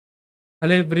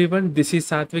Hello everyone, this is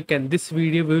Satvik and this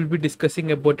video we will be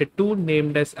discussing about a tool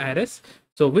named as ARES,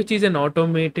 which is an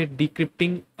automated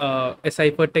decrypting a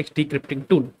ciphertext decrypting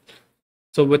tool.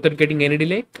 So without getting any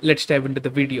delay, let's dive into the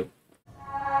video.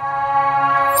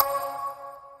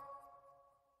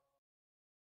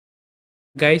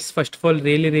 Guys, first of all,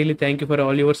 really thank you for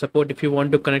all your support. If you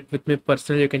want to connect with me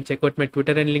personally, you can check out my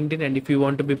Twitter and LinkedIn. And if you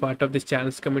want to be part of this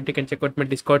channel's community, you can check out my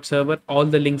Discord server. All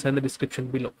the links are in the description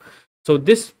below. So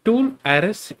this tool,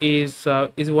 ARES, is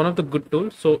one of the good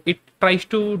tools. So it tries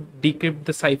to decrypt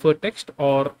the ciphertext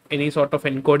or any sort of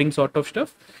encoding sort of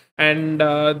stuff. And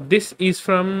this is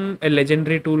from a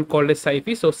legendary tool called as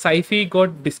Cipher. So Cipher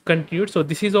got discontinued. So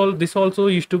this also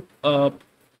used to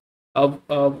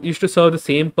serve the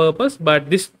same purpose, but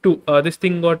this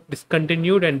thing got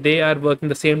discontinued and they are working,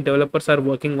 the same developers are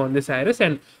working on this iris,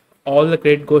 and all the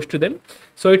credit goes to them.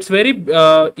 So it's very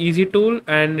easy tool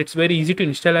and it's very easy to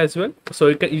install as well. So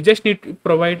you just need to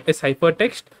provide a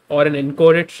ciphertext or an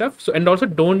encoded stuff. So, and also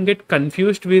don't get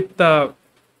confused with hash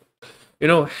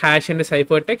and a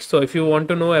ciphertext. So if you want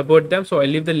to know about them, so I'll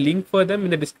leave the link for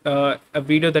them in the a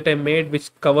video that I made which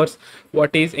covers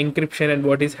what is encryption and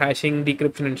what is hashing,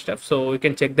 decryption and stuff. So you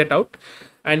can check that out.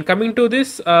 And coming to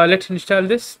this, let's install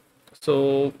this.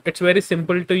 So it's very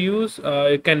simple to use.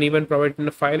 You can even provide in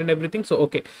a file and everything. So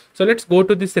okay, so let's go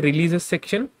to this releases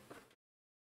section.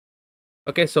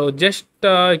 Okay, so just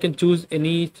you can choose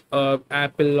any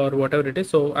Apple or whatever it is.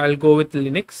 So I'll go with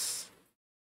Linux.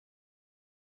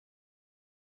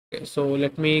 Okay, so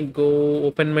let me go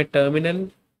open my terminal.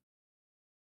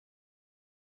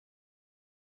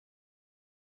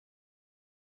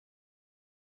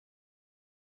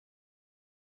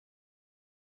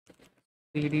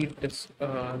 CD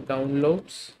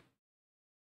downloads.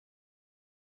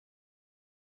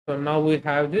 So now we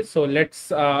have this. So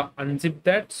let's unzip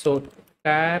that. So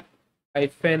tar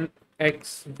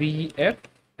 -xvf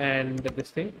and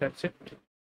this thing. That's it.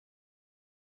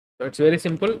 So it's very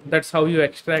simple. That's how you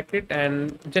extract it,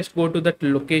 and just go to that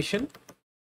location.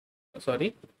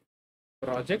 Sorry,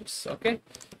 projects. Okay,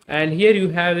 and here you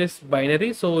have this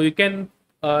binary. So you can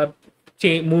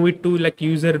move it to like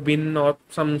user bin or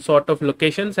some sort of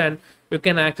locations, and you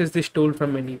can access this tool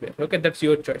from anywhere. Okay, that's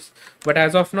your choice, but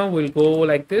as of now we'll go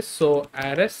like this. So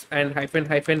rs and hyphen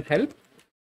help.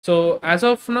 So as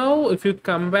of now, if you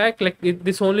come back, like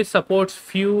this only supports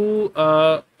few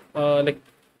like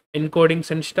encodings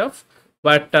and stuff,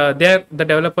 but the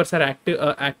developers are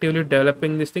actively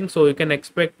developing this thing, so you can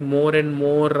expect more and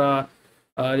more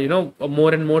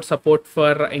more and more support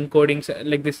for encodings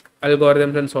like this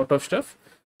algorithms and sort of stuff.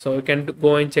 So you can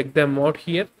go and check them out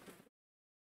here.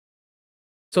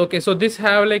 So okay, so this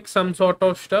have like some sort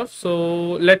of stuff.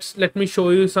 So let me show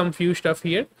you some few stuff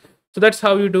here. So that's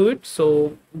how you do it.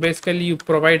 So basically you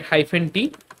provide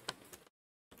 -t,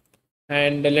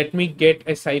 and let me get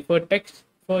a ciphertext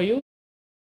for you.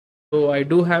 So I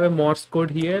do have a Morse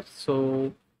code here. So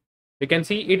you can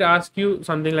see it asks you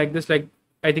something like this, like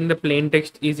I think the plain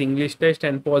text is English text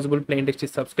and possible plain text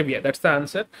is subscript. Yeah, that's the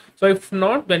answer. So if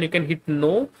not, then you can hit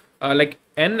no, like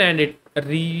N, and it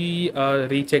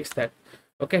rechecks that.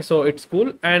 Okay, so it's cool.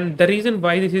 And the reason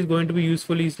why this is going to be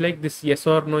useful is like this yes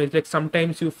or no is like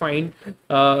sometimes you find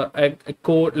a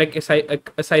code like a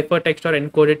ciphertext or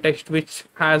encoded text which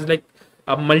has like a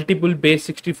multiple base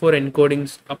 64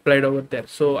 encodings applied over there.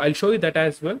 So I'll show you that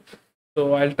as well. So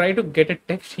I'll try to get a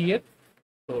text here.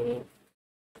 So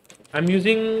I'm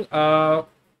using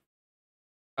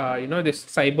this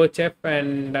cyberchef,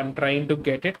 and I'm trying to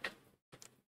get it.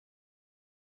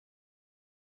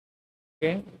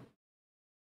 Okay,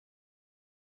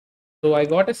 so I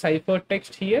got a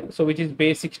ciphertext here, so which is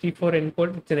base 64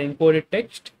 encoded. It's an encoded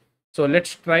text. So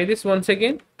let's try this once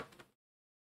again.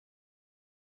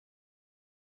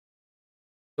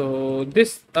 So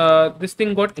this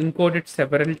thing got encoded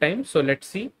several times. So let's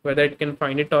see whether it can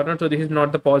find it or not. So this is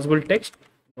not the possible text.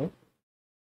 No.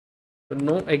 So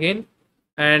no again,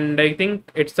 and I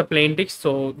think it's the plain text.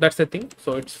 So that's the thing. So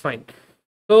it's fine.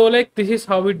 So like this is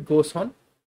how it goes on.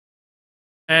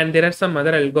 And there are some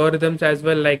other algorithms as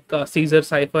well, like Caesar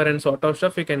Cipher and sort of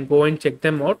stuff. You can go and check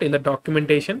them out in the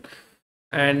documentation.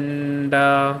 And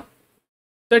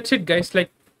that's it, guys.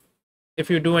 Like, if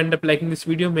you do end up liking this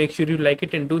video, make sure you like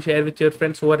it and do share with your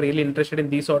friends who are really interested in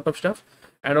these sort of stuff.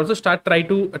 And also try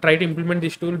to implement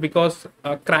this tool, because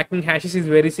cracking hashes is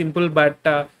very simple, but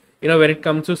when it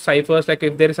comes to ciphers, like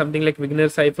if there is something like Wigner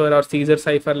Cipher or Caesar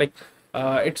Cipher, like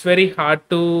it's very hard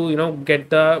to get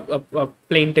the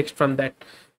plain text from that.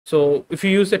 So if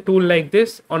you use a tool like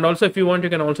this, and also if you want, you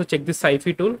can also check this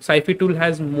Cipher tool. Cipher tool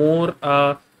has more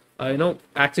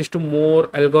access to more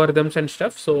algorithms and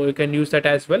stuff, so you can use that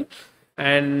as well.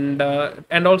 And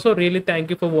also really thank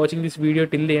you for watching this video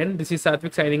till the end. This is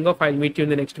Satvik signing off. I'll meet you in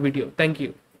the next video. Thank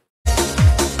you.